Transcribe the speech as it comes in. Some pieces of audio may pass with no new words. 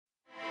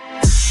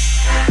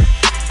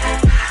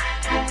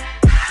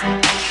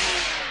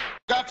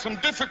some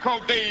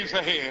difficult days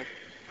ahead.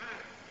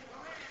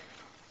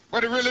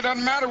 But it really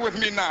doesn't matter with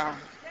me now,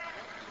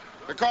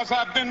 because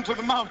I've been to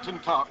the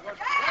mountaintop.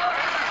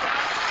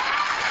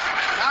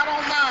 I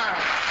don't mind.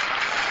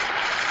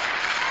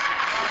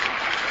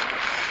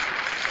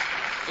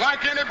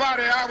 Like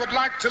anybody, I would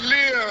like to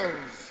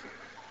live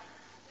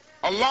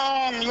a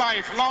long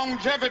life.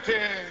 Longevity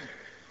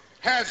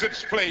has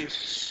its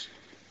place.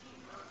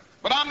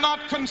 But I'm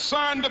not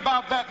concerned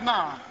about that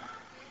now.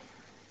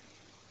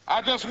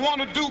 I just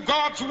want to do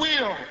God's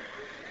will.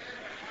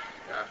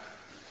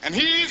 And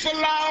He's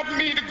allowed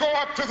me to go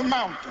up to the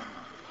mountain.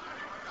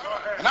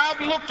 And I've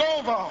looked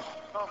over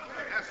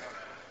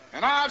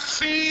and I've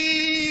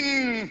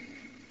seen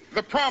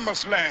the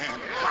promised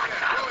land.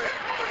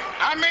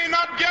 I may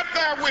not get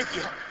there with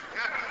you,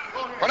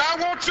 but I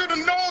want you to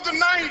know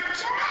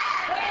tonight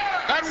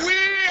that we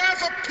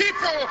as a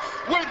people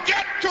will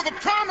get to the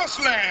promised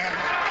land.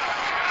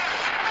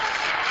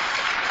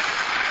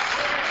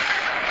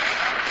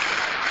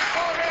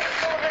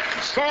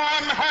 So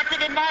I'm happy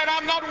tonight.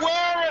 I'm not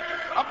worried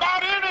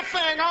about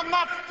anything. I'm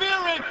not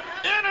fearing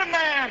any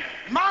man.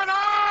 Mine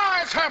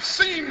eyes have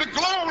seen the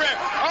glory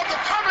of the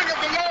coming of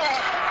the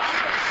Lord.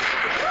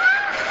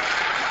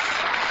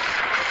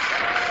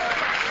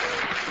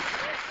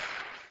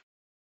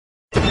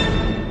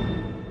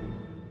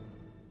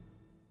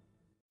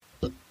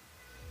 The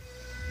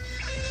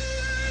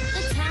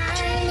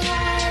time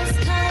has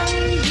come,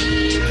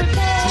 be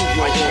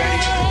prepared.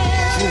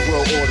 New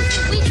World Order.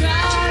 We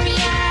draw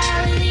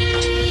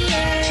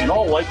reality. In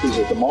all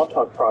likelihood, the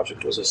Montauk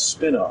Project was a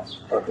spin-off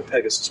of the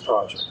Pegasus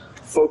Project,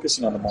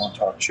 focusing on the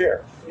Montauk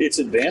chair. Its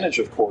advantage,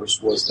 of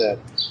course, was that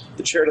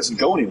the chair doesn't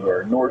go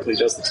anywhere, nor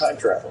does the time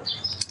travel.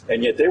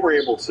 And yet they were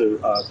able to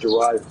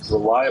derive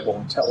reliable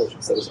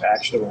intelligence, that is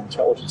actionable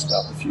intelligence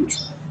about the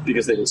future,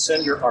 because they would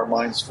send our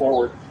minds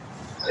forward,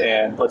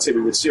 and let's say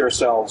we would see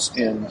ourselves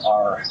in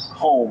our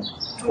home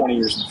 20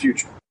 years in the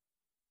future.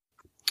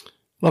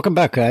 Welcome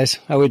back, guys.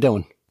 How we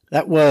doing?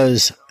 That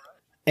was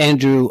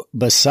Andrew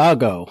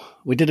Basago.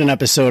 We did an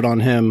episode on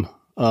him,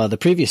 the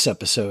previous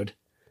episode,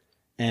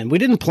 and we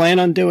didn't plan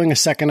on doing a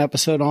second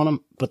episode on him,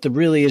 but there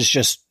really is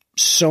just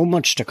so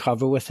much to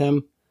cover with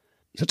him.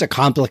 Such a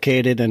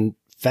complicated and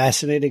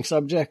fascinating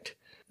subject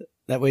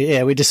that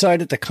we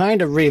decided to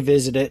kind of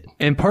revisit it.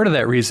 And part of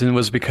that reason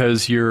was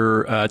because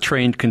your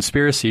trained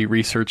conspiracy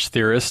research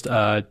theorist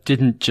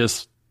didn't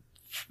just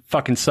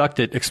fucking sucked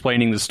at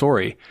explaining the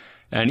story.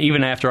 And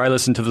even after I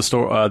listened to the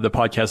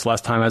podcast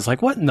last time, I was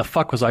like, what in the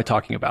fuck was I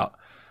talking about?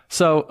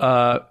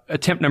 So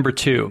attempt number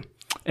 2.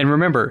 And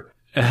remember,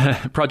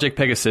 Project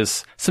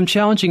Pegasus, some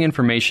challenging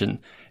information.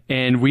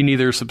 And we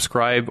neither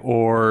subscribe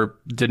or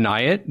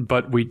deny it,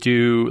 but we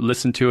do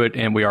listen to it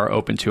and we are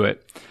open to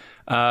it.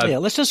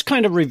 Let's just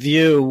kind of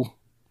review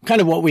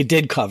kind of what we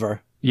did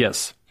cover.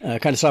 Yes.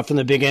 Kind of start from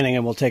the beginning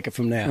and we'll take it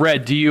from there.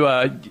 Red, do you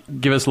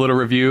give us a little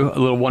review, a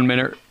little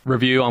 1-minute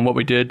review on what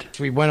we did?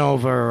 We went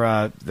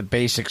over the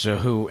basics of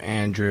who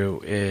Andrew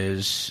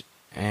is,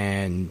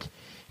 and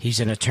he's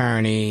an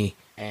attorney,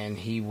 and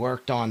he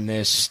worked on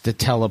the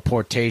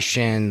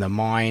teleportation, the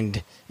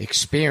mind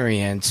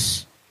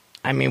experience.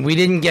 I mean, we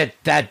didn't get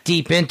that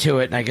deep into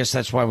it, and I guess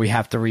that's why we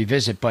have to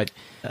revisit, but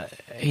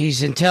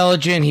he's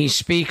intelligent, he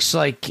speaks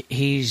like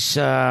he's,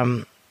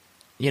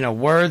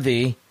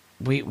 worthy.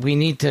 We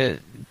need to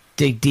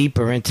dig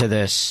deeper into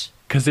this.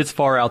 Because it's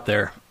far out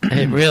there.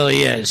 It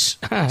really is.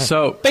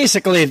 So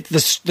basically, the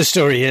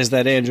story is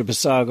that Andrew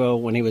Basago,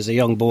 when he was a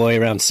young boy,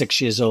 around 6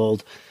 years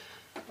old,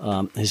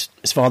 his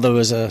father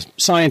was a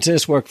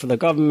scientist, worked for the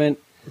government,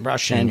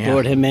 Russian, and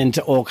brought him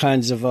into all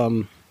kinds of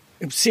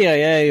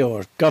CIA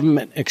or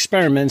government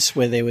experiments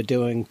where they were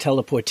doing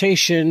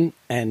teleportation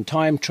and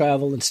time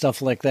travel and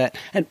stuff like that.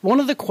 And one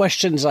of the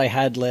questions I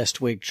had last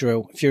week,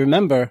 Drew, if you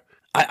remember,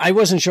 I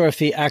wasn't sure if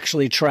he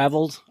actually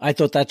traveled. I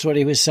thought that's what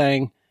he was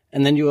saying.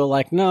 And then you were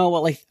like, no,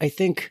 well, I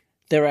think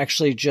they're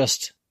actually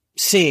just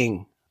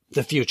seeing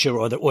the future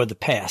or the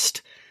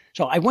past.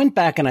 So I went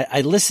back and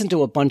I listened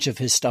to a bunch of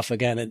his stuff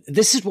again. And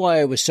this is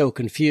why I was so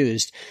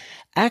confused.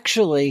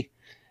 Actually,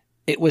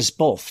 it was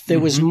both.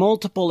 There was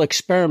multiple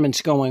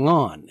experiments going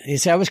on. You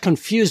see, I was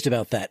confused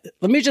about that.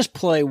 Let me just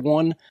play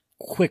one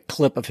quick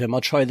clip of him.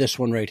 I'll try this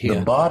one right here.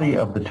 The body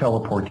of the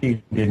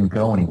teleportee didn't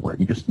go anywhere.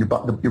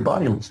 Your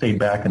body stayed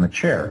back in the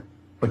chair,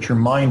 but your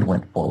mind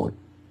went forward.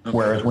 Okay.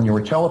 Whereas when you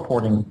were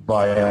teleporting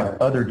via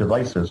other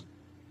devices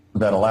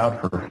that allowed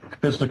for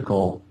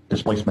physical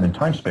displacement in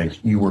time-space,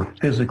 you were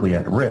physically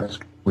at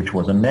risk, which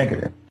was a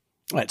negative.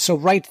 All right, so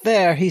right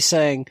there, he's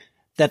saying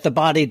that the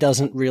body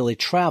doesn't really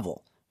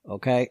travel,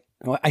 okay?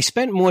 I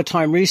spent more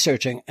time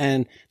researching,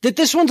 and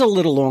this one's a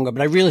little longer,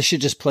 but I really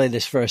should just play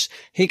this first.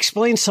 He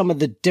explains some of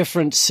the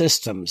different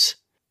systems,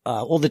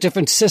 all the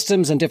different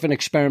systems and different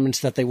experiments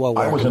that they were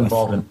working with. I was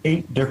involved in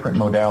 8 different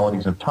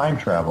modalities of time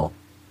travel,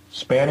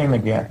 spanning the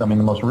gap. I mean,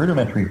 the most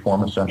rudimentary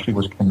form essentially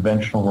was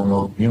conventional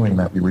remote viewing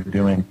that we were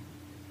doing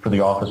for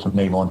the Office of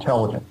Naval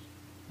Intelligence.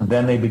 And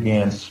then they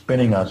began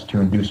spinning us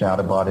to induce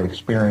out-of-body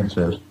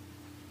experiences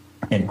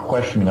and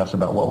questioning us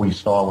about what we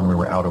saw when we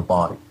were out of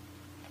body.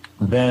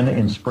 Then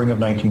in spring of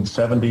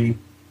 1970,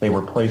 they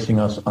were placing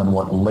us on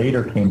what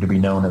later came to be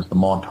known as the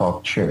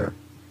Montauk chair,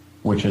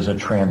 which is a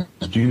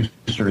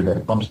transducer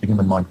that bumps the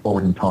human mind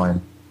forward in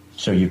time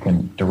so you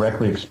can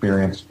directly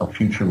experience a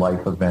future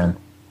life event.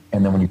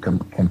 And then when you can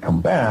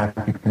come back,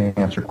 you can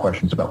answer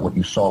questions about what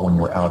you saw when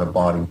you were out of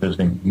body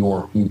visiting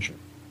your future.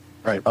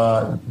 Right.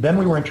 Then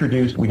we were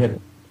introduced, we had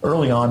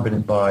early on been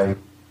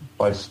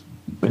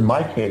in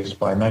my case,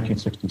 by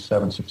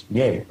 1967,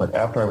 68, but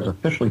after I was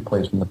officially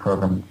placed in the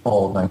program in the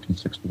fall of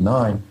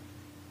 1969,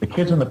 the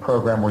kids in the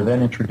program were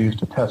then introduced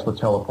to Tesla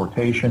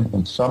teleportation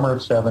in summer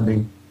of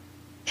 70,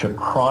 to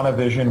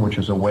chronovision, which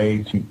is a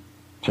way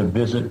to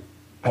visit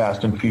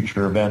past and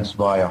future events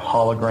via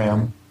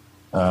hologram.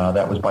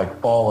 That was by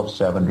fall of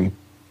 70.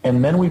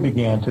 And then we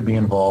began to be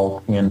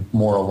involved in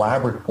more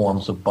elaborate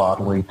forms of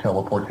bodily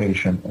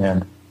teleportation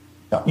and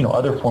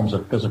other forms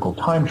of physical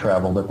time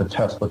travel that the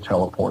Tesla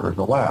teleporters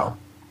allow.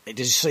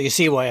 So you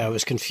see why I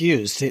was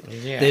confused.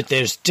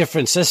 There's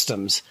different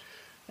systems,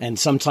 and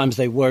sometimes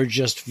they were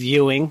just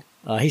viewing.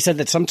 He said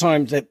that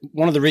sometimes that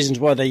one of the reasons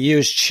why they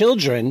used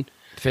children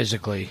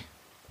physically,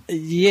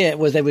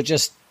 was they were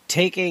just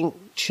taking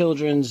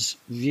children's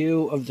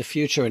view of the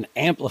future and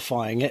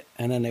amplifying it,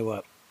 and then they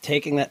were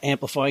taking that,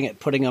 amplifying it,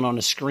 putting it on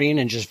a screen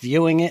and just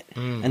viewing it.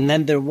 And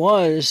then there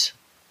was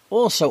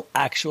also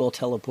actual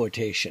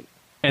teleportation.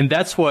 And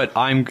that's what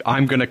I'm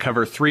going to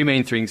cover. Three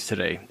main things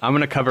today. I'm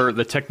going to cover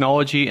the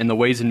technology and the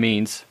ways and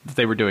means that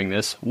they were doing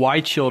this,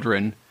 why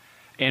children,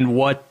 and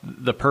what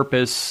the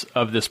purpose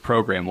of this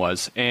program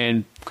was.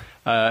 And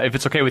if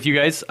it's okay with you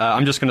guys,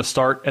 I'm just going to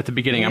start at the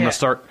beginning. I'm going to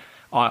start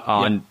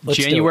on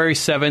January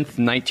 7th,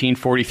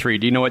 1943.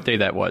 Do you know what day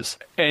that was?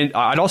 And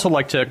I'd also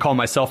like to call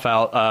myself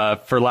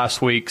out for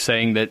last week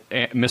saying that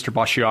Mr.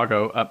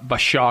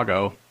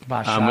 Bashago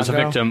was a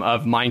victim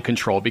of mind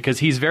control, because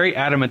he's very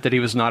adamant that he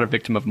was not a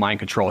victim of mind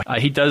control.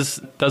 He does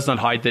not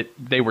hide that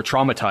they were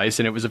traumatized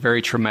and it was a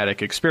very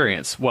traumatic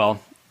experience. Well,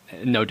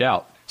 no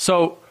doubt.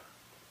 So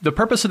the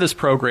purpose of this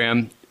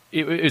program,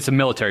 it's a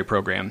military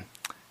program.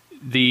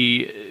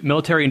 The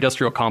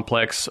military-industrial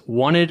complex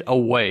wanted a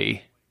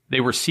way. They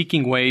were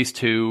seeking ways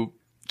to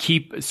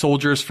keep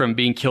soldiers from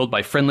being killed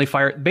by friendly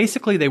fire.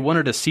 Basically, they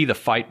wanted to see the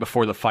fight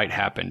before the fight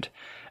happened.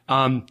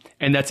 And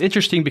that's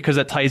interesting because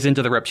that ties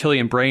into the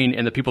reptilian brain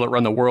and the people that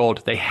run the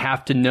world. They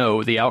have to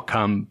know the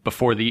outcome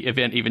before the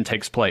event even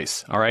takes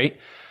place. All right.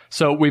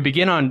 So we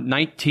begin on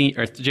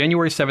January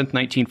 7th,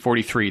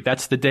 1943.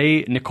 That's the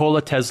day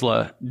Nikola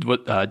Tesla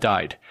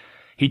died.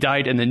 He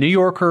died in the New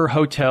Yorker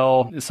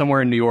Hotel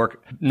somewhere in New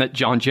York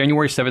on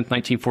January 7th,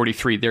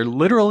 1943. There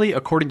literally,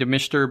 according to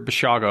Mr.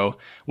 Bashago,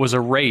 was a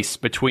race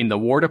between the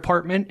War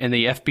Department and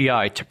the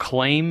FBI to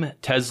claim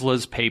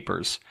Tesla's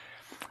papers.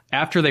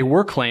 After they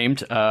were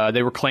claimed by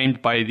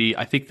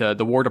the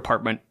War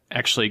Department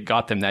actually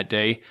got them that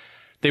day.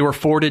 They were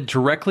forwarded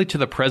directly to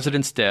the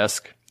president's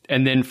desk.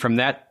 And then from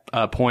that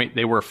point,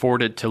 they were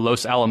forwarded to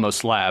Los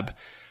Alamos lab,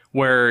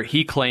 where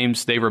he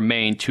claims they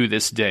remain to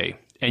this day.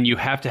 And you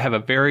have to have a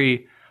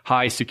very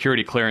high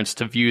security clearance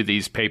to view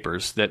these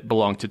papers that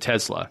belong to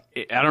Tesla.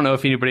 I don't know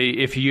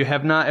if you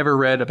have not ever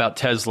read about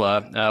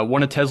Tesla,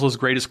 one of Tesla's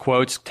greatest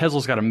quotes,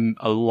 Tesla's got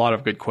a lot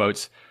of good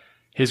quotes.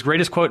 His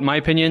greatest quote, in my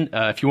opinion,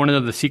 if you want to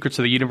know the secrets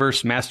of the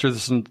universe, master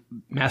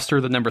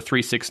the number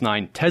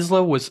 369.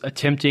 Tesla was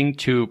attempting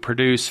to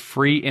produce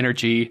free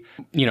energy,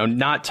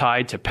 not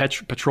tied to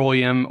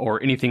petroleum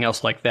or anything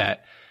else like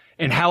that.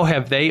 And how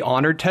have they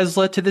honored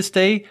Tesla to this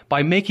day?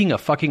 By making a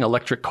fucking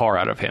electric car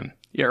out of him.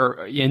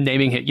 Or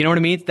naming it, you know what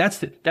I mean? That's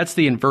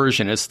the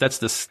inversion. That's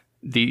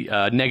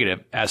the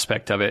negative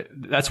aspect of it.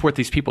 That's what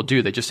these people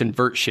do. They just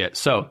invert shit.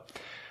 So,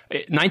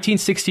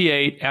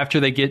 1968, after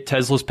they get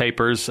Tesla's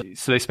papers,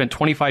 so they spent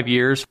 25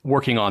 years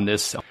working on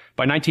this.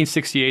 By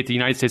 1968, the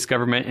United States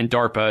government and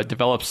DARPA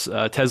develops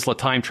Tesla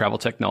time travel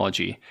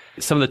technology.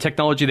 Some of the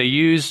technology they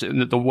used,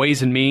 the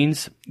ways and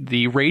means,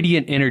 the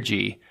radiant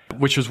energy,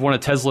 which was one of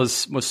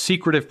Tesla's most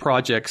secretive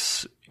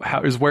projects,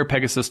 is where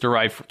Pegasus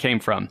came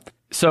from.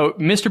 So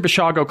Mr.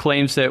 Bashago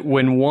claims that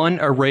when one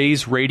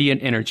arrays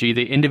radiant energy,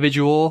 the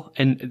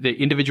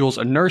individual's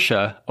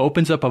inertia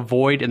opens up a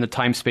void in the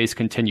time-space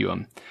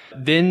continuum.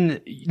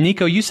 Then,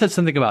 Nico, you said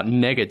something about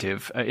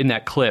negative in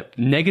that clip,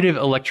 negative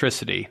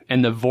electricity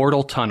and the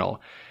Vortal tunnel.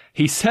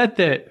 He said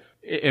that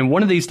in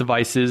one of these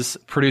devices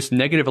produced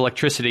negative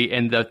electricity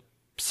and the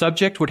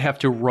subject would have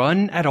to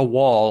run at a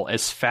wall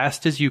as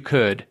fast as you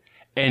could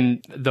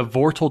and the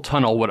Vortal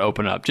tunnel would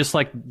open up, just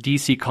like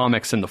DC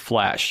Comics and The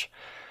Flash.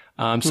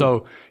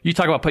 So you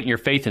talk about putting your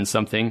faith in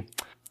something.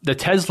 The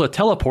Tesla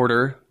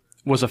teleporter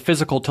was a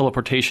physical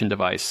teleportation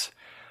device.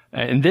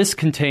 And this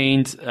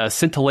contained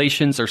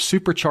scintillations or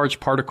supercharged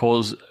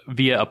particles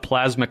via a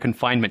plasma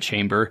confinement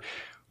chamber,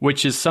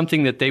 which is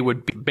something that they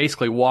would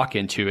basically walk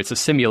into. It's a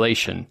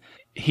simulation.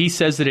 He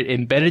says that it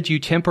embedded you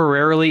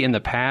temporarily in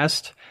the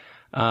past.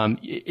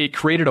 It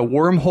created a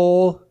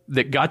wormhole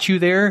that got you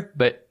there,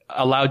 but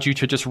allowed you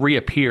to just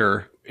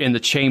reappear in the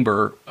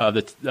chamber of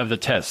the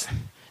test.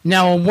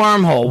 Now, a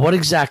wormhole, what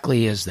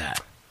exactly is that?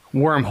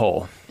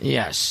 Wormhole.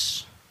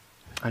 Yes.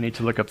 I need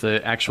to look up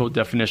the actual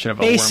definition of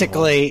a wormhole.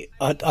 Basically,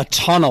 a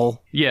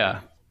tunnel Yeah.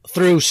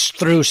 through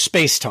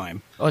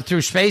space-time. Or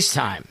through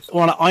space-time.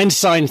 One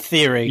Einstein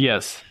theory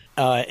Yes.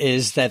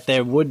 is that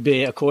there would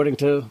be, according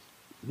to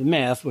the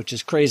math, which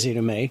is crazy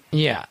to me,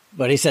 Yeah.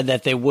 but he said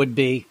that there would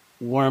be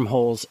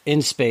wormholes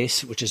in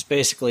space, which is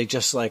basically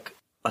just like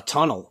a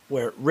tunnel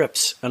where it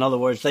rips. In other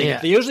words, they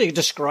usually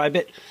describe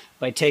it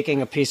by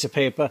taking a piece of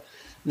paper.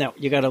 Now,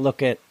 you got to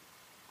look at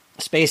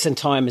space and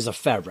time is a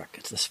fabric.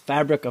 It's this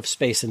fabric of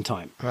space and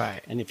time.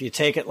 Right. And if you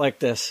take it like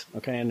this,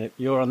 okay, and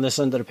you're on this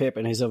end of the paper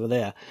and he's over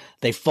there,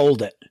 they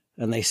fold it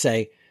and they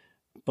say,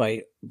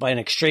 by an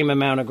extreme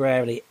amount of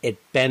gravity, it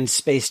bends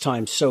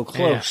space-time so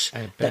close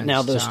that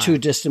now those two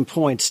distant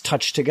points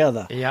touch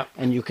together. Yep.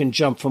 And you can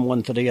jump from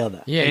one to the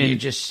other. Yeah, you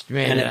just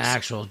made an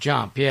actual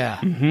jump, yeah.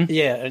 Mm-hmm.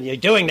 Yeah, and you're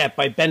doing that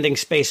by bending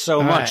space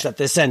so much that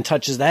this end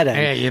touches that end.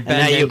 Yeah, you're and now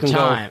bending you can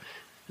time.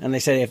 Go, and they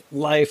say if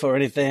life or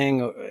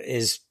anything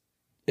is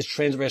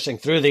transversing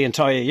through the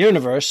entire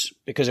universe,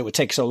 because it would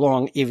take so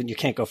long, even you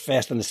can't go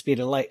faster than the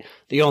speed of light,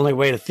 the only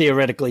way to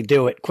theoretically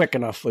do it quick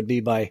enough would be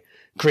by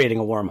creating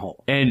a wormhole.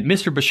 And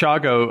Mr.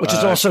 Bashago... Which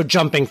is also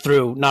jumping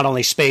through not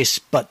only space,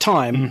 but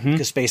time,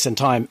 because space and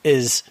time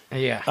is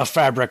a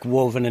fabric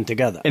woven in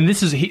together. And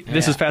this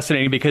is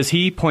fascinating because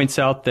he points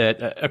out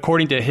that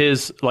according to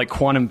his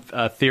quantum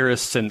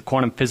theorists and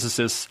quantum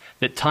physicists,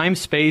 that time,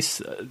 space,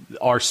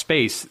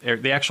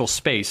 the actual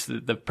space,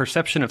 the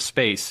perception of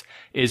space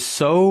is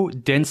so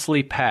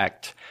densely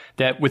packed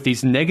that with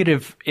these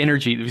negative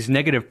energy, these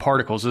negative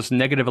particles, this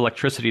negative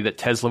electricity that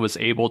Tesla was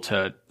able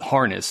to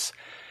harness,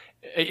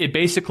 it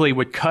basically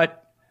would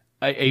cut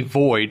a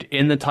void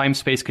in the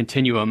time-space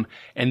continuum,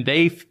 and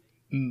they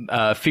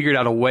figured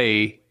out a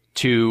way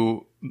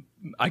to,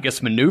 I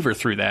guess, maneuver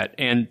through that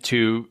and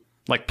to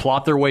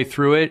plot their way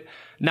through it.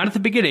 Not at the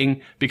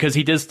beginning, because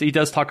he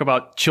does talk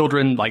about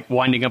children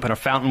winding up in a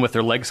fountain with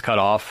their legs cut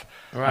off,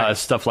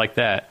 stuff like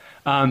that.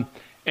 And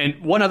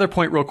one other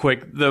point, real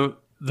quick, the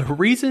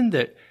reason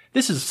that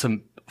this is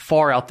some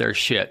far out there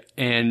shit,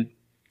 and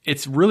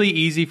it's really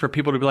easy for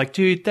people to be like,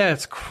 dude,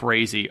 that's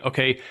crazy.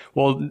 Okay,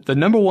 well, the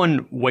number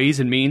one ways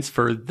and means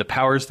for the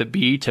powers that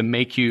be to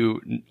make you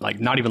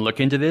not even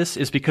look into this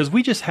is because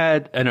we just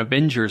had an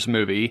Avengers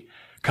movie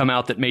come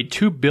out that made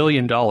 $2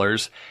 billion.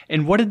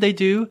 And what did they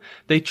do?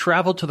 They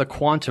traveled to the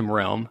quantum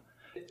realm.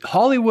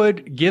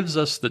 Hollywood gives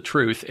us the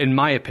truth, in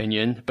my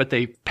opinion, but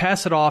they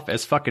pass it off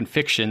as fucking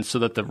fiction so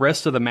that the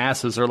rest of the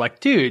masses are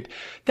like, dude,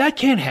 that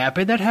can't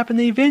happen. That happened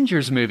in the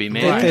Avengers movie,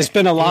 man. There's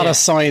been a lot of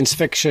science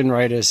fiction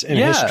writers in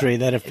history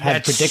that have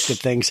predicted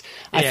things.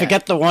 I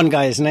forget the one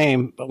guy's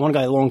name, but one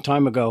guy a long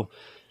time ago,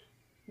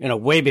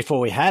 way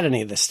before we had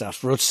any of this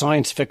stuff, wrote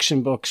science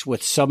fiction books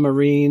with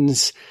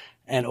submarines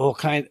and all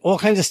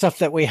kinds of stuff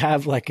that we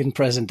have in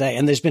present day.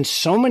 And there's been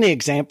so many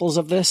examples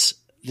of this.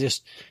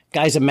 Just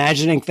guys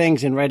imagining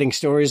things and writing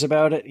stories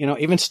about it.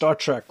 Even Star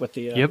Trek with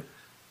the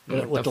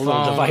with the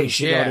little device,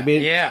 you know what I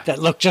mean? Yeah. That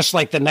looked just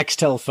like the next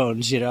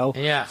telephones,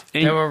 Yeah,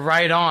 they were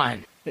right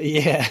on.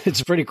 Yeah,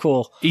 it's pretty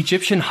cool.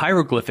 Egyptian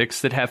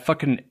hieroglyphics that have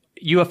fucking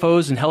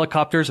UFOs and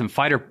helicopters and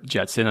fighter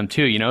jets in them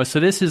too, So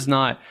this is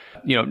not,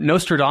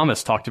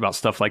 Nostradamus talked about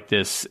stuff like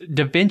this.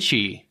 Da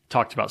Vinci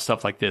talked about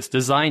stuff like this,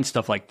 designed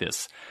stuff like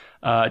this.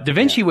 Da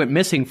Vinci went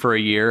missing for a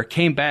year,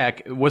 came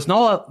back, was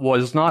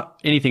not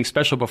anything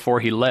special before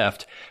he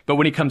left. But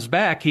when he comes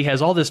back, he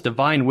has all this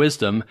divine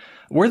wisdom.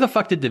 Where the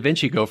fuck did Da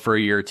Vinci go for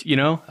a year?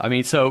 I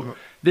mean, so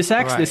this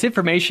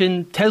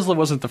information, Tesla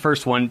wasn't the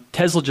first one.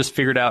 Tesla just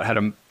figured out how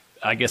to,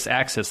 I guess,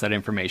 access that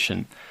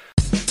information.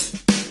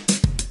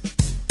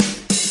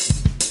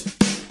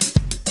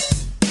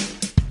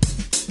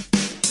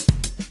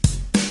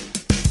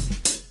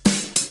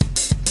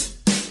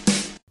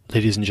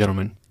 Ladies and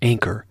gentlemen,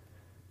 Anchor.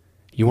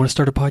 You want to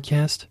start a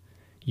podcast?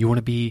 You want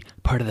to be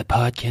part of the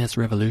podcast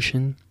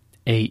revolution?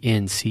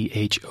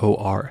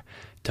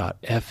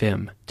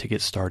 ANCHOR.FM to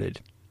get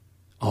started.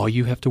 All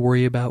you have to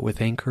worry about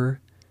with Anchor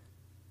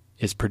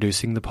is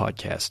producing the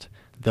podcast.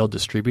 They'll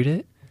distribute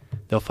it.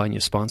 They'll find you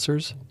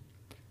sponsors.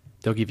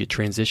 They'll give you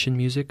transition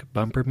music,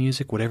 bumper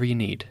music, whatever you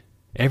need.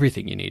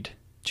 Everything you need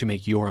to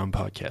make your own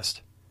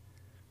podcast.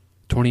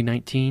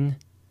 2019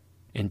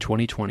 and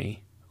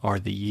 2020 are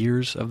the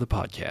years of the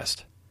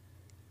podcast.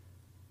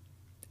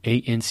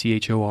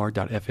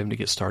 ANCHOR.FM to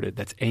get started.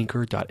 That's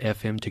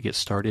Anchor.FM to get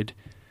started.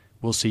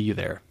 We'll see you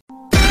there.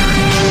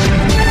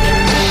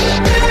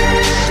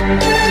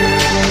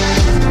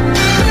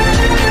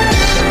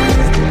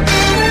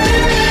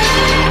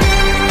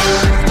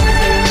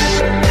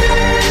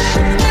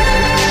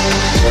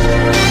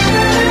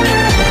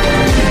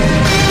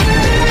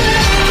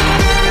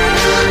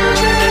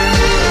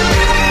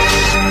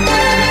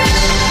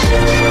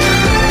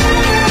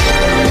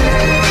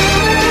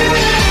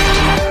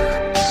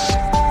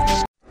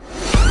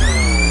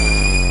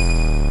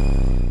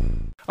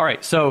 All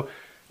right, so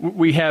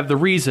we have the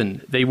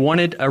reason. They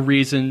wanted a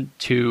reason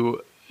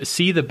to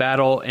see the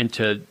battle and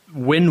to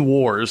win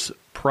wars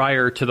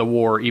prior to the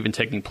war even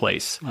taking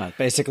place.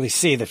 Basically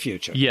see the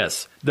future.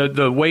 Yes.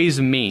 The ways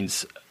and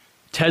means.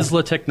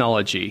 Tesla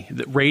technology,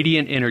 the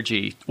radiant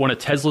energy, one of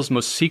Tesla's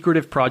most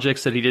secretive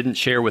projects that he didn't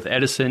share with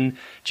Edison,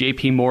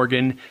 J.P.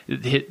 Morgan,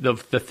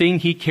 the thing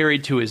he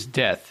carried to his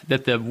death,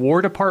 that the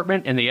War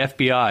Department and the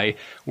FBI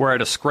were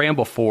at a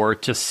scramble for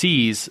to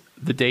seize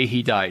the day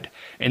he died.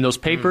 And those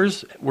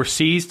papers were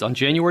seized on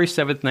January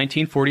 7th,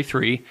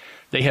 1943.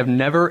 They have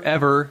never,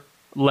 ever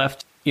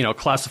left,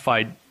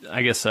 classified,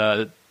 I guess,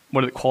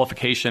 what is it,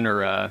 qualification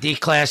or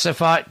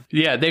declassified?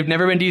 Yeah, they've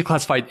never been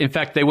declassified. In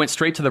fact, they went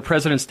straight to the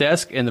president's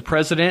desk, and the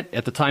president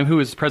at the time, who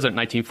was president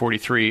in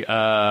 1943?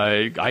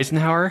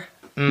 Eisenhower?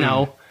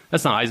 No,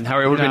 that's not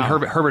Eisenhower. It would have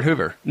been Herbert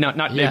Hoover. No,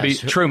 not Yes. maybe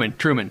Truman.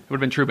 Truman. It would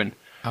have been Truman.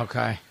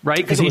 Okay. Right?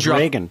 I think it was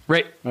Reagan.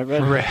 Right.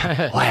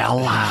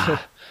 Well,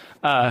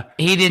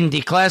 he didn't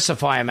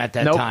declassify him at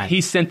that Nope. time. He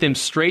sent them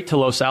straight to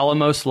Los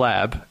Alamos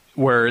lab,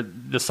 where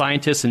the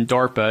scientists in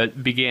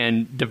DARPA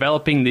began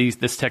developing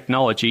this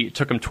technology. It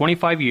took them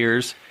 25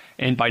 years,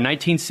 and by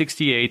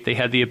 1968, they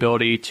had the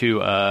ability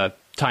to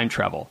time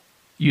travel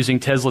using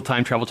Tesla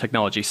time travel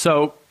technology.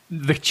 So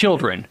the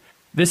children,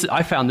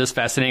 I found this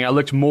fascinating. I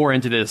looked more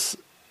into this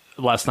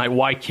last night.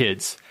 Why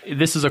kids?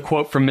 This is a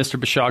quote from Mr.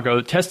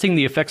 Bishago. Testing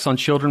the effects on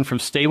children from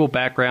stable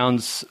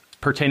backgrounds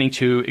pertaining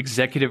to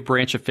executive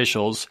branch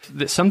officials.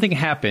 Something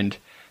happened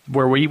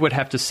where we would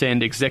have to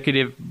send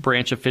executive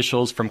branch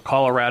officials from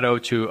Colorado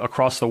to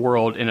across the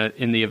world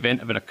in the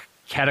event of a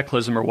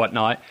cataclysm or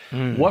whatnot.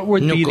 What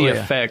would be the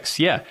effects?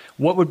 Yeah.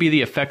 What would be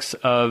the effects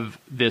of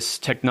this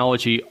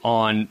technology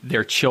on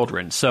their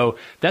children? So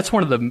that's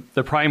one of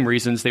the prime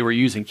reasons they were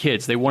using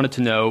kids. They wanted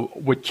to know,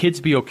 would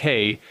kids be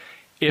okay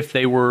if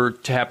they were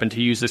to happen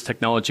to use this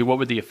technology? What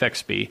would the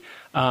effects be?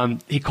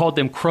 He called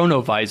them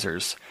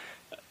chronovisors.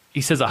 He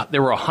says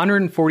there were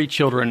 140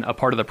 children a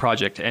part of the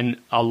project, and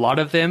a lot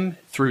of them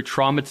through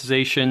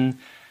traumatization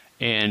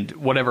and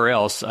whatever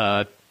else,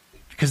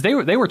 because they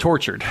were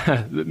tortured.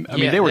 I mean,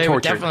 they were tortured. Were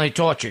definitely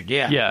tortured.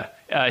 Yeah.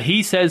 Yeah.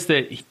 He says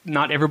that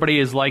not everybody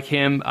is like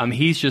him.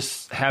 He's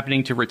just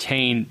happening to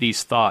retain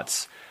these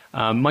thoughts,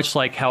 much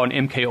like how an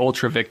MK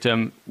Ultra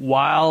victim,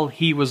 while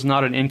he was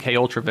not an MK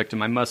Ultra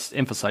victim, I must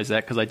emphasize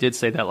that because I did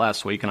say that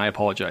last week, and I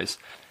apologize.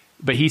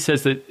 But he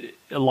says that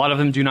a lot of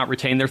them do not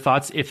retain their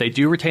thoughts. If they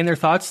do retain their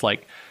thoughts,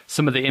 like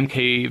some of the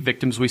MK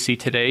victims we see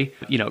today,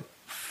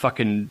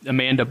 fucking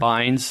Amanda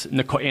Bynes,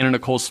 Anna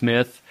Nicole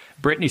Smith,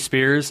 Britney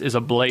Spears is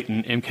a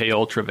blatant MK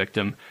Ultra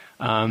victim.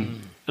 A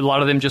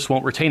lot of them just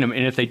won't retain them.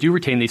 And if they do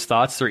retain these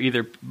thoughts, they're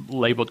either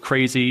labeled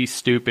crazy,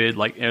 stupid,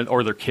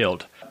 or they're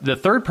killed. The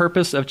third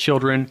purpose of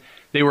children,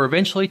 they were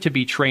eventually to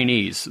be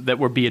trainees that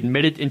would be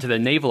admitted into the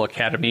Naval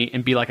Academy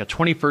and be like a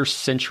 21st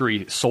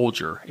century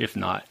soldier, if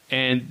not.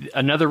 And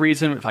another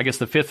reason, I guess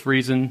the fifth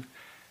reason,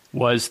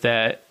 was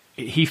that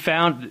he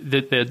found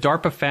that the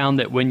DARPA found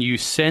that when you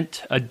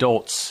sent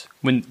adults,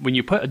 when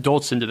you put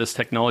adults into this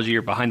technology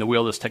or behind the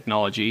wheel of this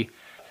technology,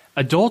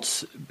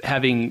 adults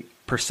having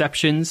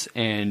perceptions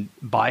and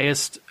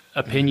biased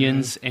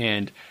opinions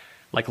and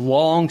like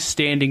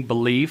long-standing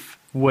belief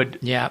would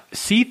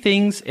see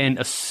things and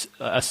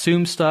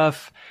assume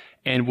stuff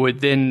and would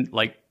then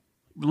like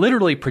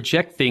literally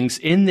project things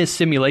in this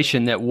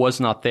simulation that was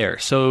not there.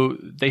 So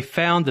they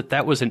found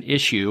that was an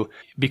issue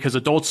because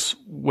adults,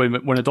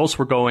 when adults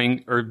were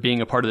going or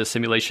being a part of the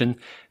simulation,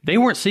 they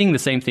weren't seeing the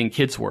same thing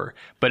kids were.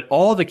 But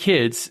all the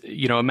kids,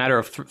 a matter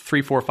of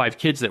 3, 4, 5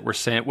 kids that were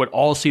sent would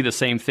all see the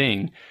same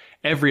thing.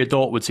 Every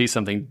adult would see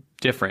something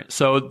different.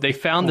 So they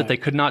found that they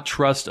could not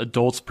trust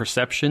adults'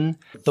 perception.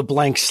 The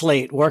blank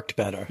slate worked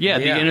better. Yeah,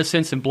 the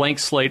innocence and blank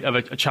slate of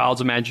a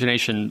child's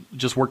imagination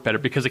just worked better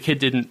because a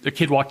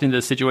kid walked into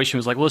the situation and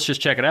was like, well, let's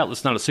just check it out.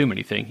 Let's not assume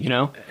anything,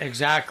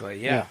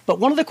 Exactly, yeah. But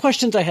one of the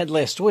questions I had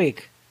last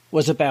week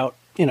was about,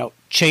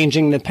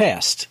 changing the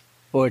past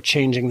or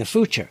changing the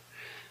future.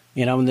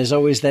 And there's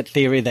always that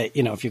theory that,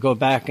 if you go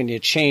back and you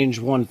change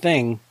one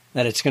thing,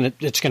 that it's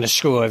gonna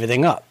screw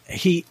everything up.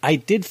 I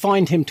did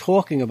find him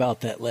talking about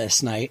that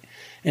last night,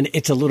 and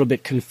it's a little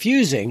bit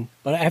confusing.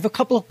 But I have a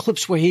couple of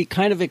clips where he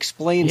kind of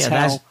explains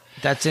how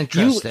that's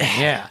interesting.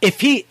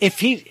 If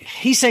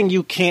he's saying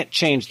you can't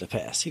change the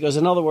past, he goes.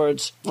 In other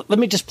words, let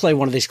me just play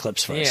one of these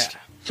clips first. Yeah.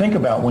 Think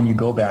about when you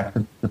go back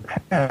to the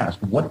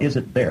past. What is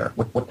it there?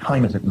 What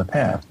time is it in the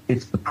past?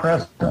 It's the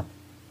present,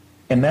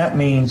 and that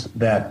means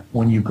that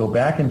when you go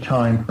back in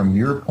time from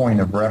your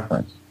point of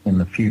reference in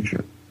the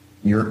future.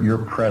 Your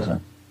present.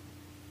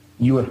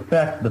 You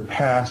affect the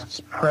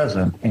past's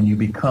present, and you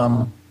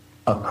become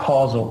a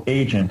causal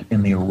agent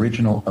in the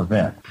original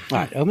event. All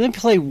right, I'm going to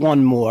play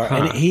one more,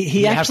 and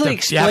he actually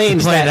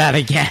explains play that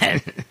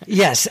again.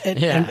 Yes,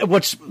 and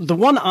what's the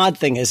one odd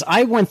thing is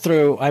I went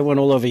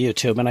all over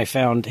YouTube, and I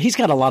found he's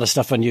got a lot of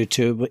stuff on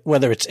YouTube,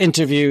 whether it's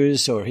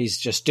interviews or he's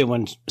just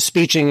doing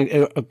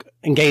speaking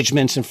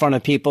engagements in front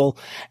of people.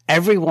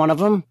 Every one of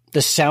them,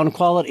 the sound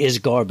quality is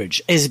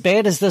garbage. As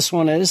bad as this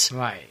one is,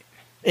 right.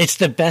 It's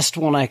the best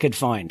one I could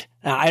find.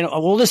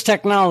 All this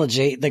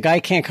technology, the guy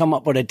can't come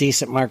up with a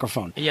decent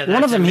microphone. Yeah,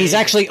 one of them, amazing. He's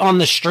actually on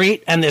the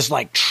street, and there's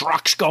like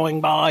trucks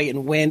going by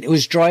and wind. It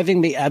was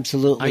driving me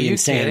absolutely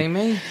insane. Are you kidding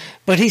me?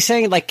 But he's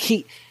saying, like,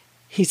 he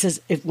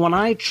says, when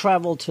I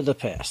travel to the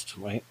past,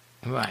 right,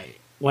 Right.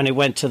 when he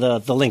went to the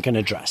Lincoln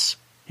address.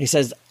 He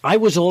says, I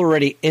was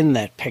already in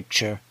that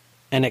picture,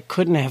 and it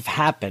couldn't have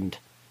happened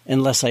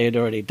unless I had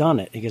already done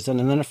it. He goes, and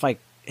then if I,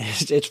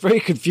 it's very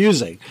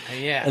confusing.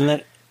 Yeah. And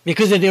then,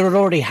 because it had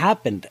already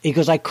happened. He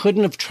goes, I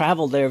couldn't have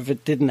traveled there if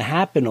it didn't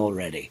happen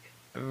already.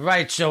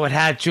 Right, so it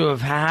had to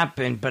have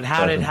happened, but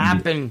how did it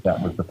happen?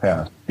 That was the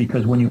past.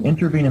 Because when you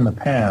intervene in the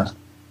past,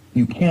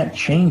 you can't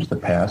change the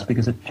past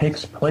because it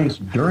takes place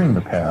during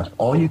the past.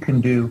 All you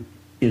can do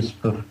is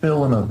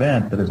fulfill an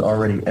event that is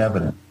already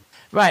evident.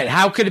 Right,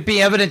 how could it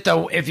be evident,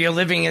 though, if you're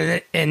living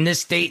in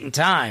this date and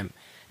time?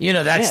 You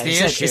know, that's the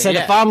issue. He said,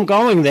 if I'm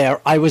going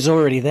there, I was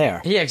already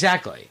there. Yeah,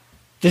 exactly.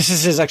 This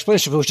is his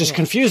explanation, which is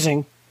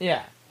confusing.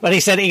 Yeah. But he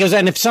said, he goes,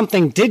 and if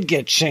something did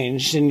get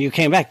changed and you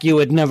came back, you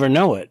would never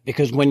know it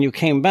because when you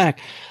came back,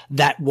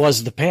 that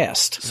was the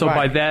past. So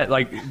by that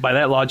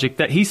logic,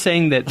 that he's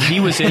saying that he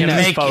was in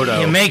that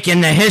photo. You're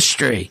making the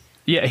history.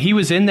 Yeah, he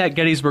was in that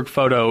Gettysburg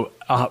photo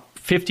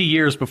 50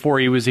 years before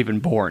he was even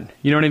born.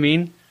 You know what I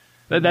mean?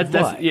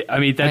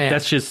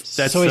 That's just...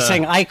 So he's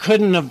saying, I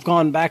couldn't have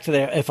gone back to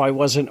there if I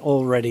wasn't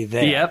already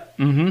there. Yep.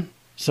 Mm-hmm.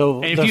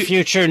 So the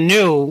future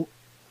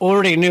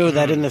already knew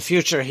that in the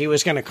future he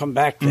was going to come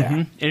back there. Mm-hmm.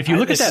 And if you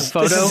look at that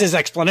photo... This is his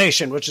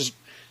explanation, which is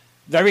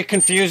very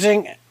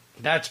confusing.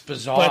 That's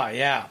bizarre,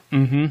 yeah.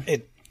 Mm-hmm.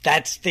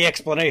 That's the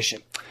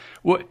explanation.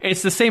 Well,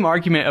 it's the same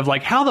argument of,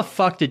 like, how the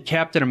fuck did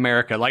Captain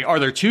America... Like, are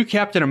there two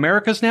Captain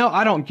Americas now?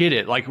 I don't get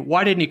it. Like,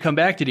 why didn't he come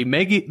back? Did he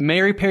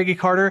marry Peggy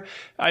Carter?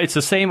 It's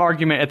the same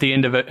argument at the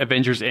end of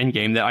Avengers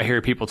Endgame that I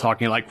hear people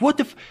talking, like, what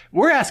the...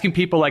 We're asking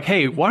people, like,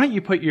 hey, why don't you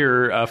put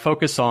your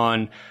focus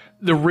on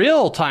the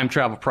real time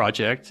travel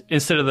project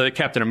instead of the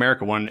Captain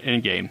America one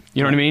Endgame?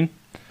 You know what I mean?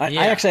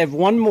 I actually have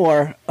one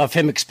more of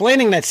him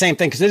explaining that same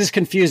thing, because it is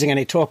confusing, and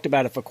he talked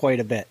about it for quite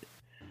a bit.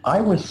 I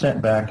was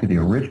sent back to the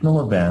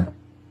original event,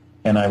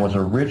 and I was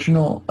an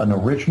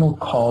original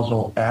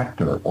causal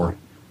actor or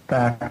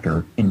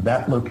factor in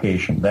that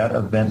location, that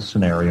event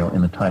scenario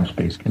in the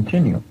time-space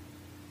continuum.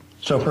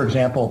 So, for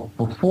example,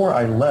 before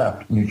I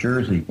left New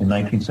Jersey in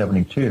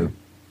 1972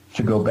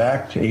 to go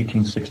back to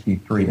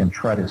 1863 and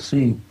try to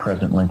see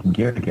President Lincoln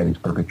give the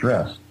Gettysburg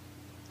Address,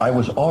 I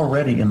was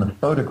already in the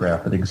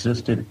photograph that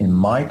existed in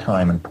my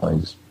time and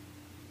place,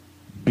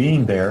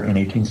 being there in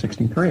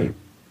 1863.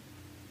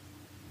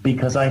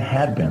 Because I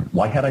had been.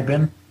 Why had I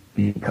been?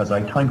 Because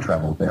I time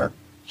traveled there.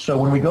 So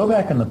when we go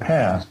back in the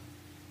past,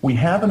 we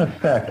have an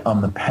effect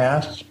on the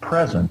past's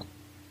present,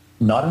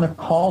 not in a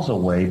causal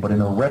way, but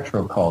in a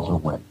retrocausal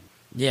way.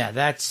 Yeah,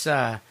 that's...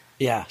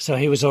 Yeah, so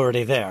he was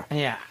already there.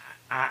 Yeah,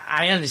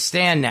 I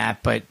understand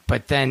that, but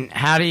then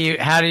how do you,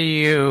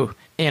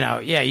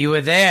 you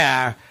were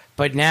there,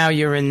 but now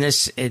you're in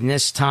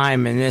this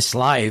time, in this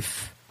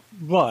life.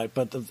 Right,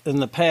 but in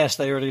the past,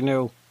 they already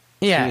knew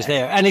he Yeah. was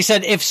there. And he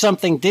said if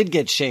something did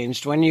get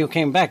changed, when you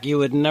came back, you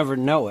would never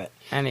know it.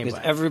 Anyway. Because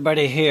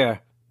everybody here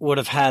would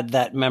have had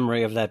that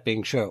memory of that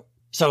being true.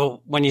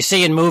 So when you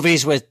see in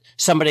movies where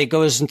somebody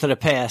goes into the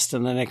past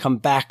and then they come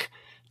back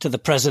to the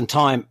present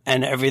time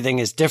and everything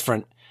is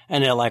different,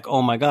 and they're like,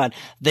 oh my God,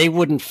 they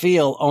wouldn't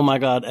feel, oh my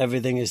God,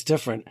 everything is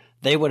different.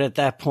 They would at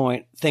that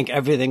point think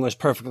everything was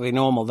perfectly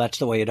normal. That's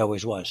the way it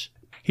always was.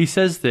 He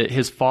says that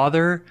his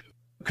father,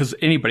 because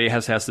anybody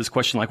has to ask this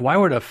question, like, why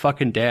would a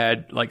fucking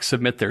dad, like,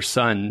 submit their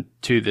son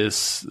to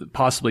this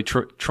possibly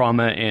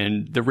trauma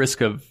and the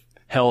risk of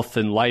health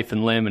and life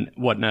and limb and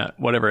whatnot,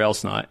 whatever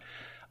else not.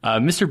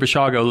 Mr.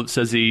 Bishago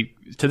says he,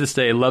 to this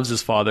day, loves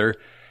his father.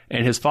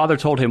 And his father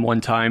told him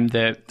one time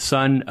that,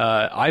 son,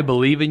 I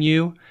believe in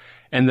you,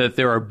 and that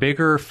there are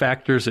bigger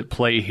factors at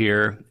play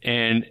here.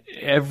 And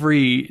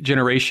every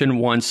generation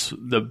wants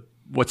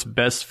what's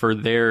best for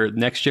their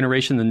next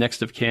generation, the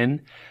next of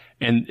kin.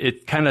 And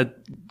it kind of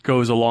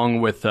goes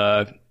along with,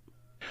 I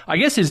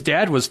guess his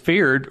dad was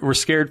scared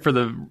for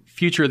the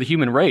future of the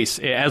human race,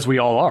 as we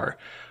all are.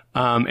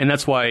 And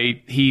that's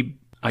why he,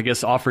 I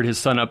guess, offered his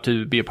son up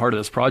to be a part of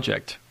this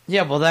project.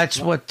 Yeah, well, that's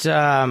what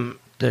the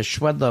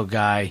Schwedlow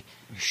guy...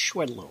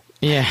 Schwedlow.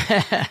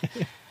 Yeah.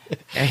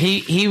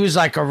 he was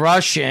like a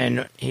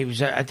Russian. He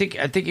was, I think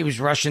he was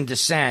Russian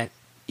descent.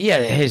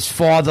 Yeah, his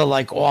father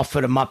like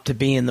offered him up to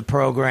be in the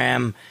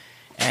program.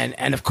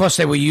 And of course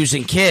they were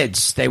using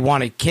kids. They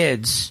wanted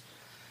kids.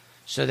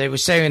 So they were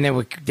saying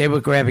they were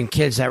grabbing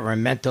kids that were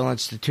in mental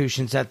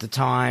institutions at the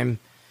time.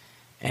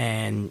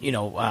 And,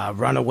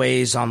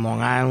 runaways on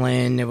Long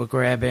Island they were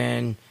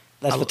grabbing.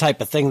 That's the type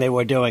of thing they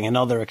were doing in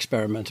other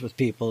experiments with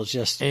people. It's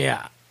just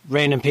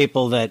random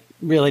people that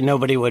really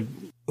nobody would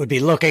be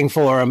looking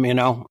for them,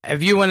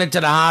 If you went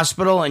into the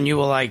hospital and you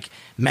were like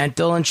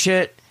mental and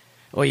shit,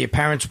 or your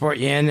parents brought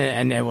you in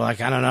and they were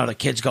like, I don't know, the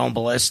kid's going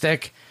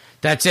ballistic,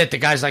 that's it. The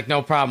guy's like,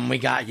 no problem, we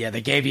got you.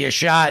 They gave you a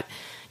shot.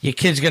 Your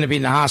kid's going to be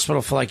in the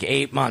hospital for like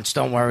 8 months.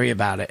 Don't worry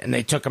about it. And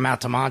they took him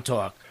out to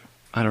Montauk.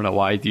 I don't know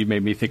why you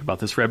made me think about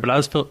this, Fred, but I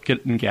was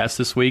getting gas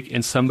this week,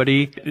 and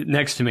somebody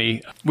next to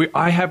me,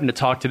 I happened to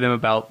talk to them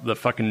about the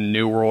fucking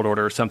New World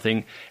Order or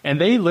something, and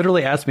they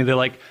literally asked me, they're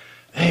like,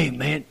 hey,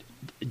 man,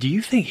 do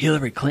you think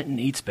Hillary Clinton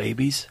eats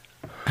babies?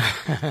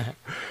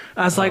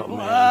 I was like,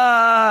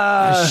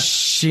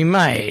 She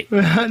might.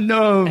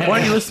 no, why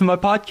don't you listen to my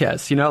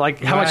podcast? You know,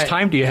 like, how much Right.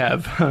 time do you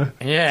have?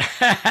 Yeah.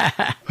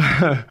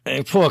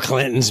 Hey, poor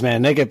Clintons,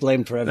 man. They get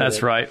blamed for everything.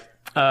 That's right.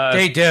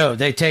 They do.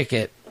 They take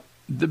it.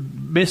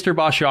 Mr.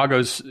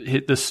 Basiago's,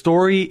 the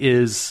story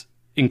is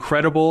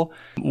incredible.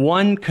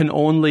 One can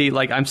only,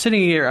 like, I'm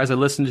sitting here as I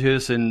listen to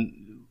this and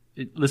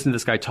listen to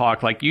this guy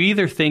talk, like, you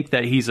either think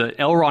that he's a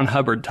L. Ron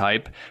Hubbard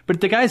type,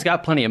 but the guy's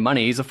got plenty of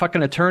money. He's a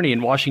fucking attorney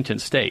in Washington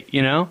State,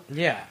 you know?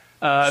 Yeah.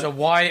 So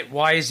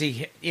why is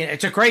he?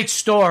 It's a great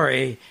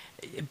story,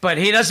 but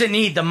he doesn't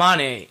need the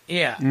money.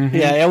 Yeah. Mm-hmm.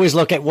 Yeah, I always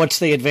look at what's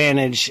the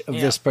advantage of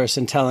this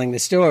person telling the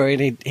story,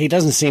 and he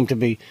doesn't seem to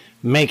be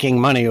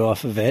making money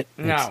off of it.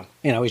 No.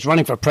 He's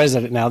running for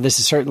president now. This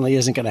certainly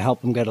isn't going to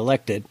help him get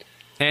elected.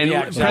 And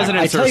Yeah, exactly.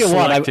 presidents I tell are you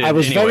what, selected I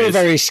was very, anyways.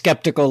 very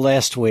skeptical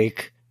last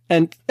week.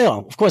 And,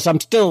 of course, I'm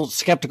still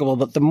skeptical,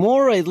 but the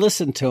more I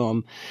listen to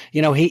him,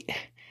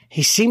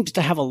 he seems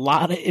to have a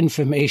lot of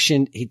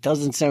information. He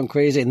doesn't sound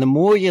crazy. And the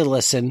more you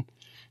listen,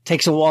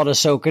 takes a while to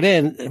soak it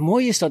in, the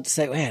more you start to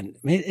say, man,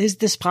 is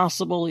this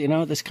possible?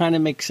 This kind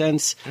of makes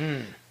sense.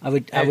 I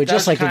would It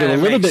just does like to do a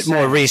kinda little make bit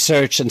more sense.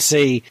 research and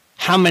see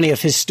how many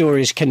of his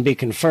stories can be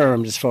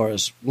confirmed as far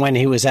as when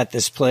he was at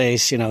this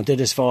place, did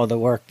his father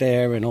work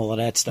there and all of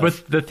that stuff.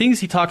 But the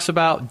things he talks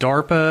about,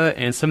 DARPA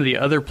and some of the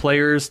other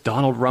players,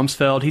 Donald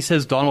Rumsfeld, he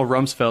says Donald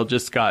Rumsfeld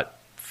just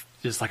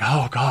like,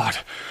 oh, God,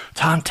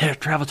 time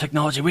travel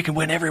technology, we can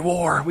win every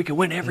war. We can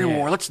win every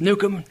war. Let's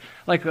nuke them.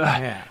 Like,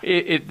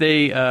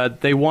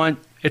 they want,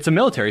 it's a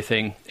military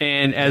thing.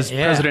 And as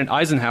President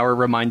Eisenhower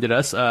reminded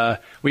us,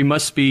 we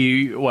must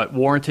be,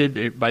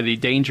 warranted by the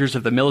dangers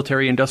of the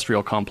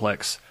military-industrial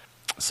complex.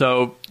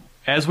 So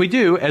as we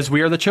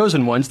are the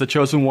chosen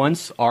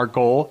ones, our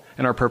goal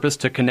and our purpose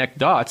to connect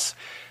dots.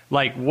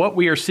 Like, what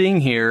we are seeing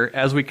here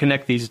as we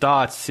connect these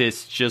dots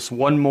is just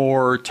one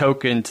more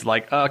token to,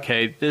 like,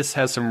 okay, this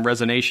has some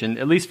resonance,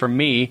 at least for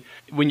me.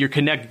 When you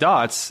connect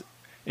dots,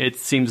 it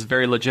seems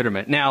very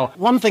legitimate. Now,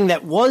 one thing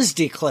that was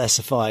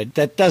declassified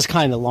that does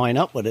kind of line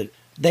up with it,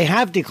 they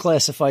have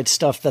declassified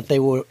stuff that they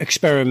were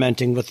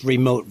experimenting with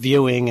remote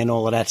viewing and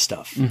all of that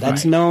stuff.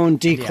 That's known,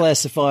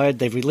 declassified.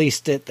 They've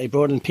released it. They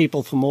brought in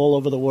people from all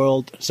over the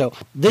world. So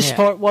this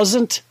part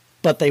wasn't,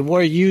 but they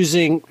were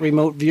using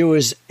remote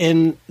viewers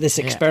in this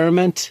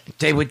experiment.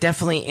 They were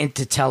definitely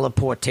into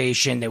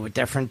teleportation. They were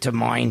definitely to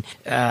mind,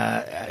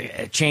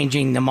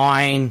 changing the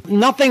mind.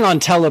 Nothing on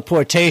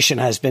teleportation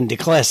has been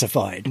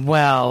declassified.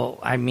 Well,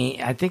 I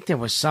mean, I think there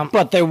was some.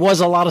 But there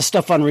was a lot of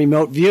stuff on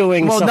remote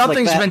viewing. Well, stuff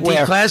nothing's like that, been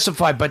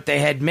declassified, but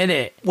they admit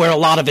it. where a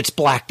lot of it's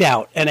blacked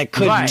out, and it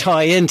could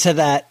tie into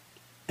that.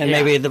 And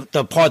maybe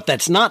the part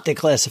that's not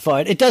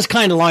declassified, it does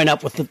kind of line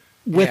up with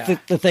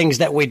the things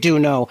that we do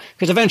know,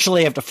 because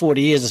eventually after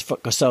 40 years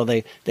or so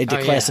they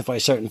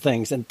declassify certain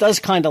things, and it does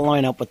kind of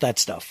line up with that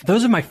stuff.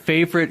 those are my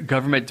favorite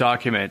government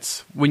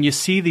documents. When you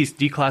see these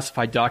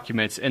declassified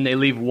documents and they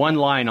leave one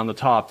line on the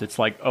top that's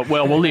like, oh,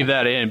 well, we'll leave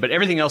that in, but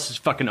everything else is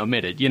fucking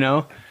omitted,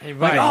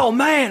 Like, oh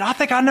man, I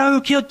think I know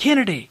who killed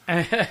Kennedy.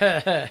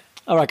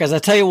 All right, guys, I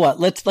tell you what,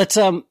 let's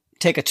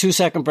take a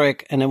 2-second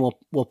break, and then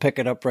we'll pick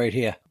it up right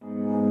here.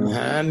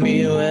 Have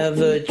you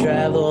ever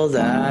traveled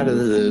out of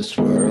this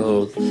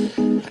world?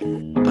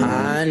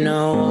 I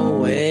know a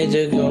way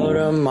to go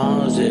to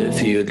Mars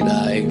if you'd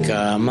like.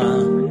 I'm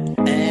an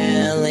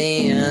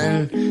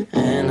alien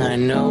and I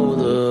know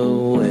the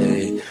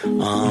way.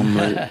 I'm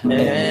an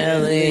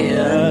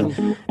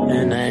alien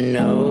and I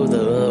know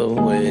the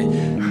way.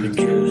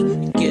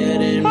 Just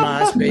get in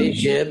my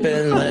spaceship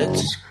and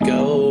let's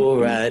go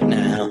right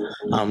now.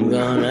 I'm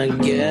gonna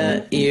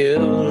get you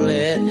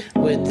lit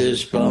with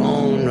this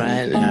bone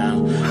right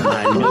now.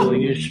 I know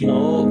you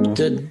smoked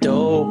a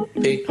dope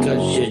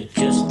because you're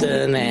just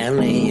an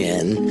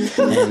alien,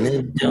 and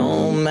it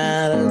don't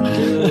matter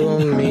to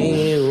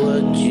me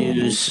what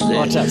you say.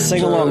 Watch out,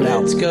 sing along now.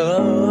 Let's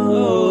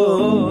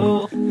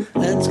go.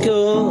 Let's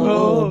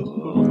go.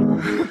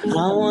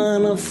 I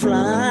wanna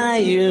fly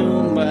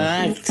you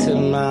back to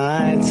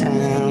my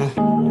town.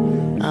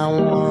 I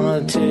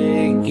wanna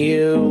take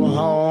you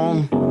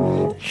home,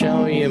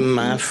 show you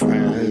my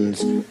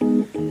friends.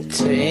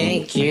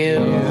 Take you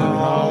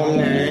home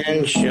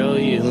and show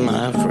you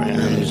my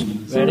friends.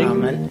 Ready?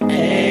 I'm an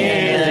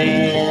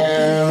alien.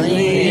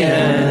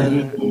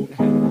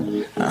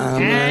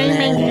 I'm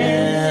an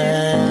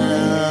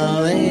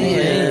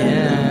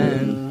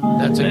alien.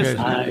 That's a good.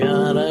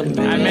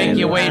 I make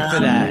you wait for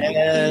that.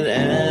 Head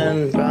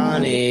and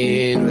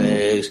bunny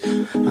legs.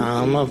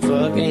 I'm a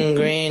fucking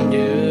green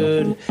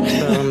dude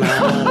from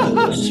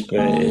outer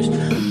space.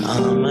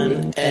 I'm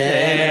an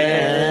alien.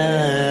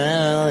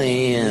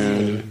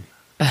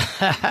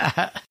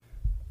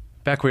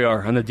 Back we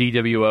are on the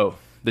DWO,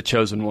 the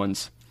chosen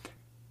ones.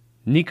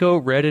 Nico,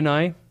 Red, and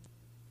I,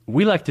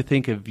 we like to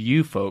think of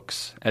you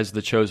folks as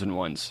the chosen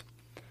ones,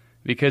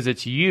 because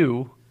it's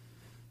you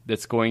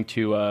that's going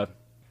to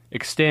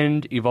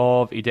extend,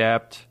 evolve,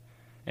 adapt,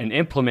 and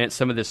implement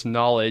some of this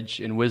knowledge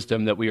and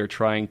wisdom that we are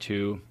trying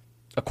to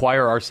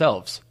acquire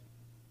ourselves.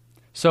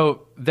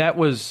 So that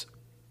was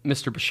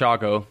Mr.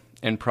 Bashago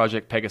and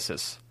Project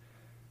Pegasus.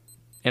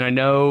 And I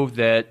know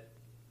that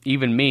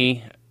even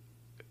me,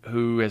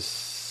 who has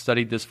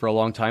studied this for a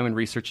long time and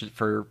researched it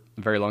for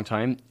a very long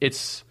time,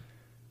 it's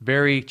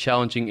very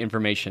challenging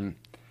information.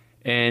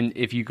 And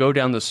if you go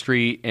down the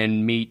street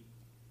and meet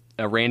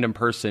a random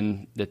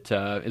person that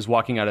is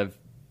walking out of,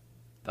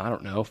 I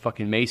don't know,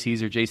 fucking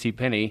Macy's or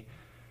JCPenney,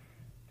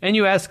 and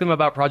you ask them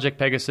about Project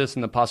Pegasus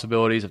and the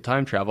possibilities of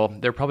time travel,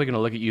 they're probably going to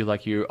look at you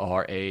like you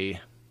are a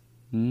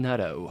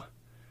nutter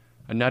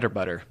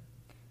butter.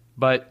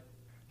 But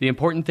the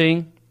important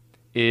thing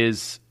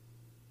is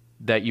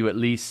that you at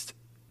least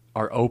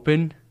are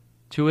open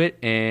to it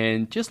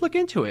and just look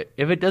into it.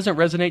 If it doesn't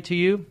resonate to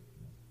you,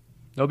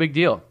 no big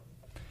deal.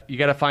 You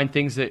got to find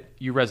things that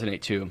you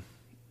resonate to,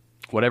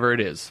 whatever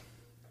it is.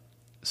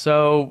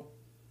 So,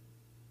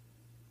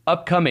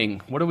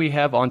 upcoming, what do we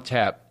have on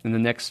tap in the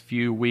next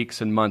few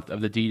weeks and month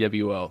of the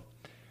DWO?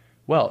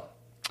 Well,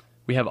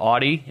 we have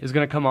Audie is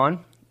going to come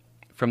on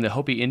from the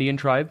Hopi Indian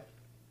tribe.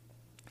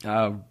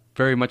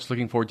 Very much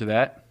looking forward to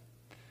that.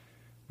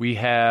 We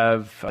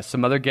have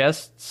some other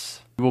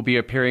guests. We will be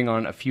appearing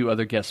on a few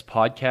other guest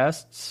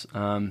podcasts.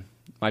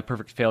 My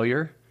Perfect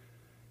Failure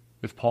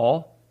with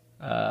Paul.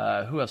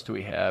 Who else do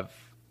we have?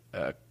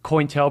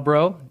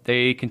 CoinTelBro.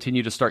 They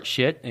continue to start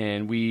shit,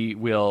 and we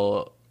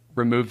will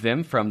remove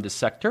them from the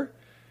sector.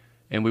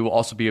 And we will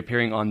also be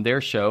appearing on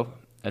their show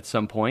at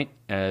some point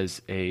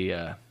as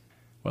a,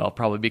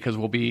 probably because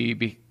we'll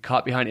be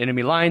caught behind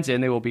enemy lines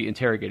and they will be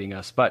interrogating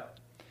us. But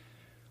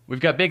we've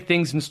got big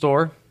things in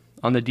store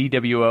on the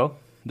DWO,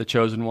 the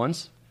Chosen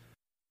Ones.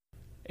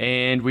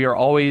 And we are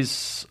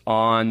always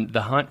on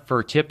the hunt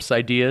for tips,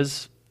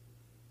 ideas,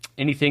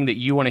 anything that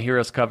you want to hear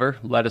us cover.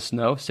 Let us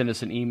know. Send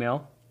us an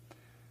email.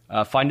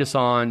 Find us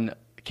on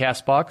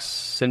CastBox.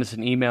 Send us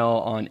an email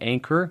on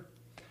Anchor.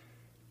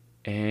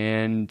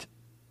 And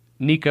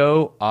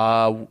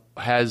Nico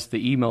has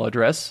the email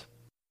address.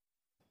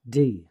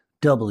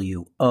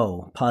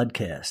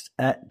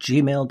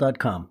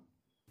 DWOpodcast@gmail.com.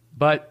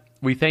 But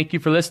we thank you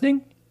for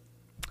listening.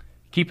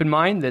 Keep in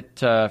mind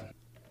that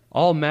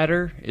all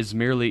matter is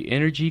merely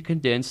energy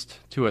condensed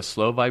to a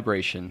slow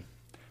vibration.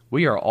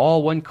 We are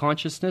all one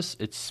consciousness,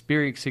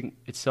 experiencing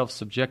itself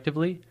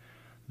subjectively.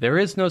 There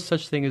is no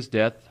such thing as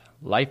death.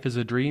 Life is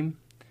a dream,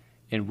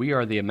 and we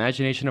are the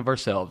imagination of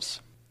ourselves.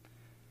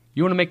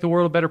 You want to make the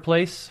world a better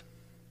place?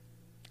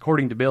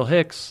 According to Bill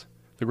Hicks,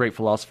 the great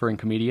philosopher and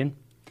comedian,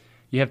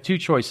 you have two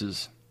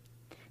choices.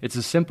 It's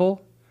as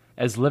simple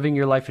as living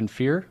your life in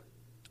fear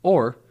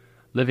or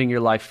living your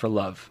life for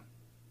love.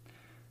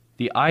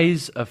 The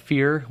eyes of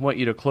fear want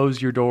you to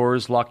close your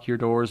doors, lock your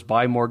doors,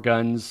 buy more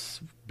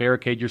guns,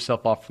 barricade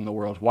yourself off from the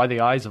world. Why the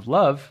eyes of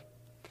love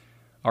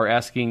are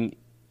asking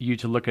you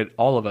to look at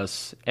all of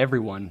us,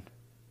 everyone,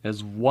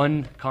 as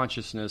one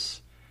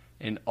consciousness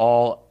in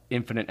all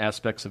infinite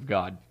aspects of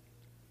God.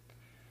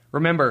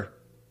 Remember,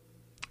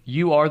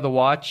 you are the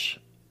watch.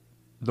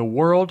 The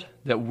world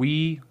that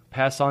we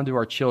pass on to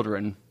our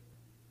children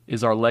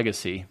is our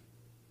legacy.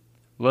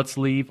 Let's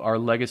leave our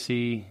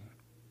legacy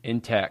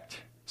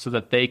intact so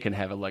that they can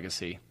have a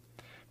legacy.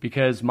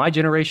 Because my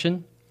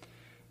generation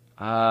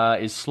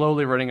is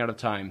slowly running out of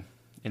time.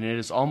 And it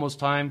is almost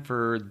time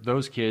for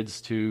those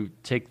kids to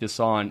take this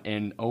on.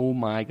 And oh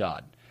my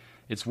God,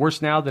 it's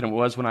worse now than it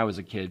was when I was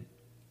a kid.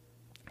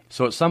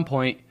 So at some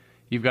point,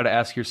 you've got to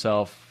ask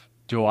yourself,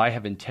 do I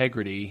have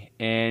integrity?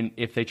 And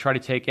if they try to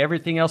take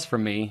everything else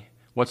from me,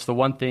 what's the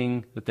one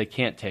thing that they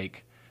can't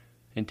take?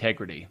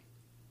 Integrity.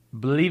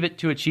 Believe it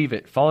to achieve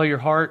it. Follow your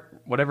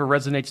heart. Whatever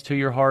resonates to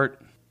your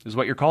heart is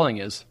what your calling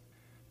is.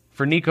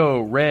 For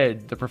Nico,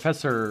 Red, the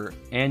Professor,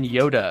 and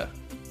Yoda,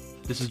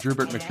 this is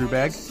Drewbert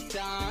McDrewbag,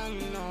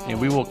 and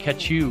we will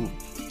catch you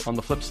on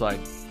the flip side.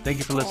 Thank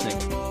you for listening.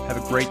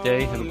 Have a great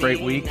day. Have a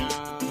great week.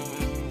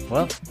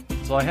 Well,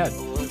 that's all I had.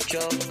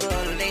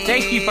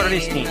 Thank you for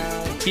listening.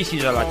 This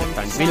is a lot of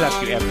fun. We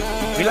love you,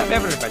 everybody. We love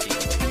everybody.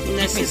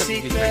 Okay.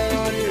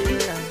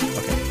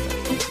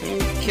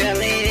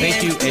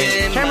 Thank you,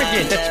 and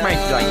Cameron, that's my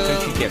line.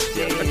 Don't you get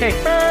it. Okay,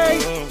 bye.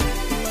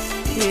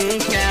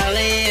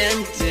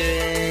 Caliente.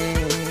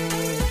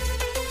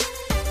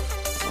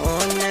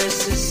 Oh,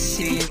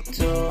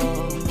 necesito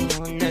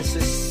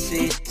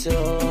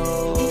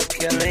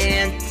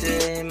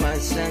caliente, my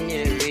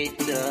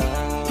señorita,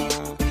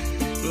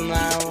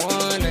 my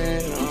one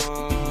and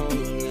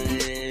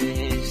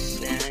only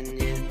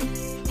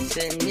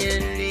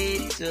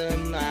señorita,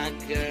 my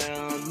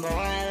girl,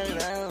 my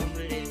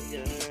lovely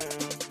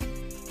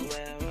girl.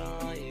 Where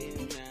are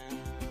you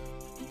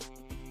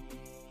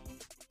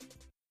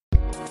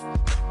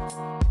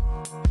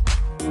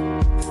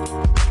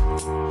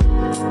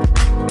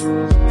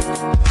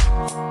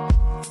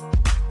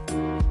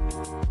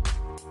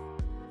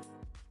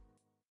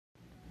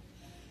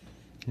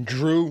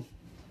Drew,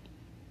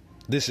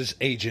 this is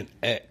Agent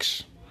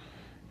X,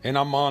 and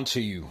I'm on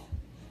to you.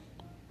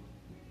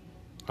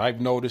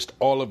 I've noticed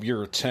all of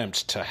your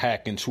attempts to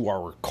hack into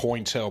our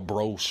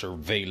COINTELBRO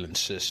surveillance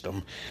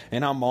system,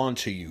 and I'm on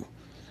to you.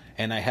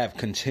 and I have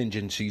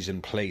contingencies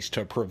in place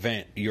to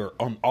prevent your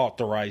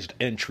unauthorized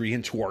entry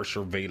into our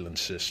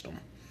surveillance system.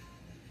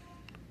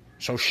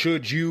 So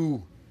should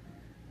you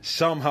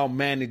somehow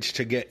manage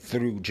to get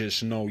through,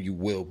 just know you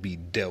will be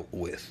dealt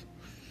with.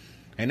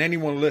 And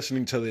anyone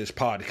listening to this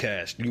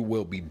podcast, you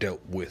will be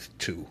dealt with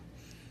too.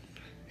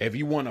 If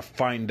you want to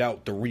find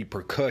out the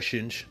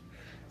repercussions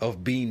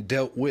of being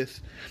dealt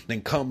with,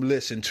 then come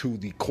listen to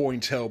the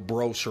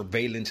COINTELPRO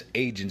Surveillance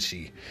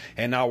Agency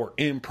and our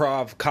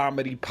improv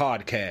comedy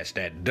podcast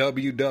at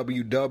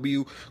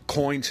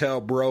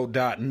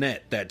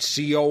www.cointelbro.net. That's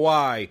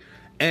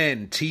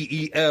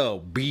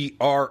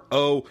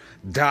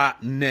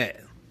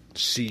COINTELBRO.net.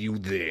 See you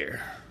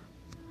there.